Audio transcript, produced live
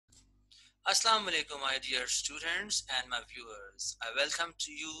Assalamu alaikum, my dear students and my viewers. I welcome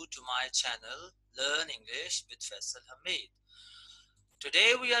to you to my channel Learn English with Faisal Hamid.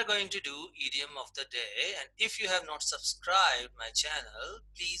 Today we are going to do idiom of the day, and if you have not subscribed my channel,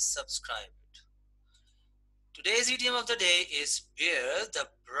 please subscribe it. Today's idiom of the day is bear the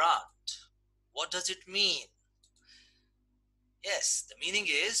brunt. What does it mean? Yes, the meaning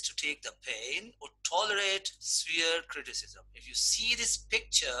is to take the pain or tolerate severe criticism. If you see this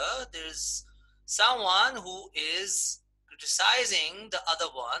picture, there's someone who is criticizing the other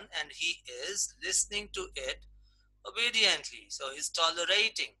one and he is listening to it obediently. So he's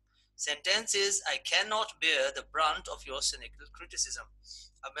tolerating. Sentence is, I cannot bear the brunt of your cynical criticism.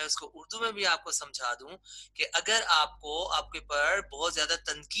 अब मैं उसको उर्दू में भी आपको समझा दूं कि अगर आपको आपके पर बहुत ज्यादा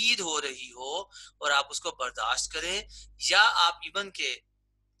तनकीद हो रही हो और आप उसको बर्दाश्त करें, या आप इवन के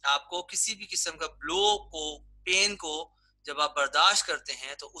आपको किसी भी किस्म का ब्लो को, पेन को जब आप बर्दाश्त करते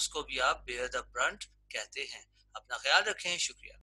हैं तो उसको भी आप बेयर द ब्रंट कहते हैं। अपना ख्याल रखें। शुक्रिया।